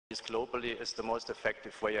globally is the most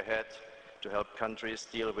effective way ahead to help countries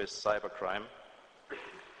deal with cybercrime.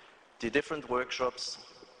 The different workshops,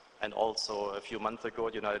 and also a few months ago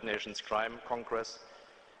the United Nations Crime Congress,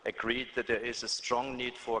 agreed that there is a strong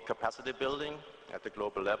need for capacity building at the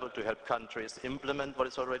global level to help countries implement what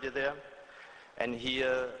is already there. And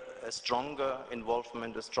here a stronger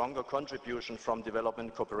involvement, a stronger contribution from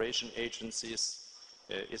development cooperation agencies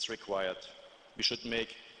is required. We should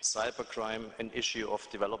make cybercrime an issue of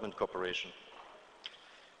development cooperation.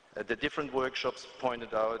 The different workshops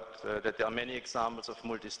pointed out that there are many examples of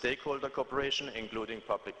multi-stakeholder cooperation, including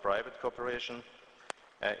public-private cooperation.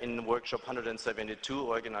 In workshop 172,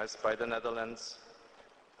 organized by the Netherlands,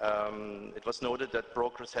 it was noted that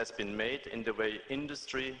progress has been made in the way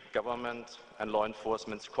industry, government, and law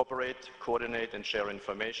enforcement cooperate, coordinate, and share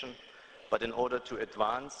information. But in order to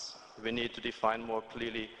advance, we need to define more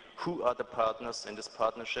clearly who are the partners in these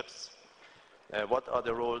partnerships, what are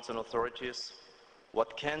the roles and authorities,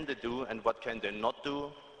 what can they do and what can they not do,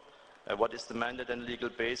 what is the mandate and legal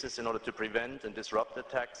basis in order to prevent and disrupt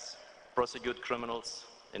attacks, prosecute criminals,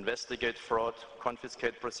 investigate fraud,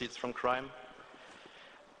 confiscate proceeds from crime,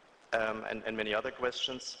 and many other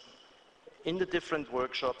questions. In the different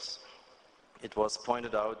workshops, it was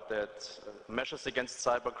pointed out that measures against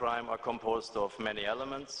cybercrime are composed of many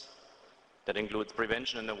elements. That includes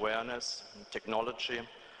prevention and awareness, technology,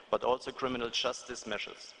 but also criminal justice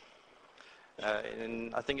measures.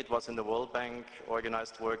 I think it was in the World Bank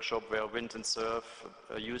organized workshop where Wind and Surf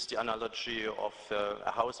used the analogy of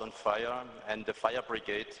a house on fire and the fire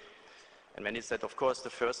brigade. And many said, of course, the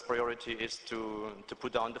first priority is to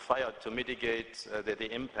put down the fire, to mitigate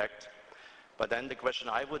the impact. But then the question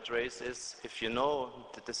I would raise is, if you know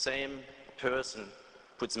that the same person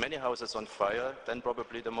puts many houses on fire, then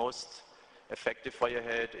probably the most effective way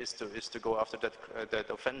ahead is to go after that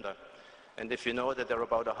offender. And if you know that there are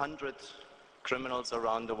about 100 criminals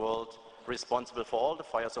around the world responsible for all the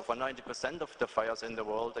fires, or for 90% of the fires in the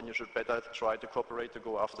world, then you should better try to cooperate to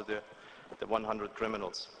go after the 100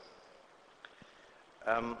 criminals.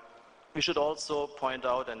 We should also point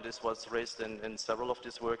out, and this was raised in several of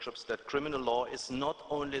these workshops, that criminal law is not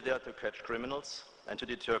only there to catch criminals and to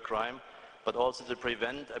deter crime, but also to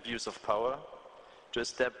prevent abuse of power, to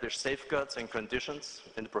establish safeguards and conditions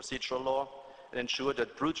in the procedural law, and ensure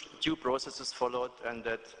that due process is followed and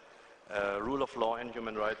that rule of law and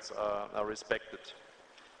human rights are respected.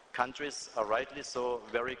 Countries are rightly so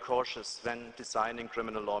very cautious when designing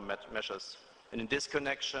criminal law measures. And in this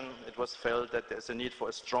connection, it was felt that there's a need for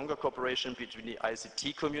a stronger cooperation between the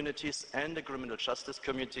ICT communities and the criminal justice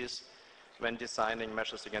communities when designing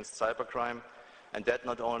measures against cybercrime, and that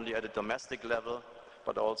not only at a domestic level,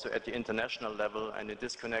 but also at the international level. And in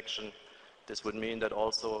this connection, this would mean that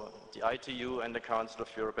also the ITU and the Council of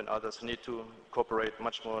Europe and others need to cooperate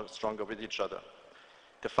much more stronger with each other.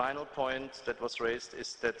 The final point that was raised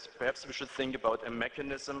is that perhaps we should think about a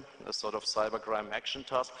mechanism, a sort of cybercrime action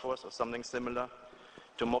task force or something similar,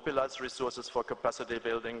 to mobilize resources for capacity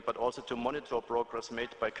building, but also to monitor progress made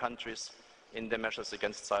by countries in their measures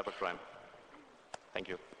against cybercrime. Thank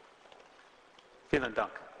you. Vielen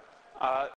Dank.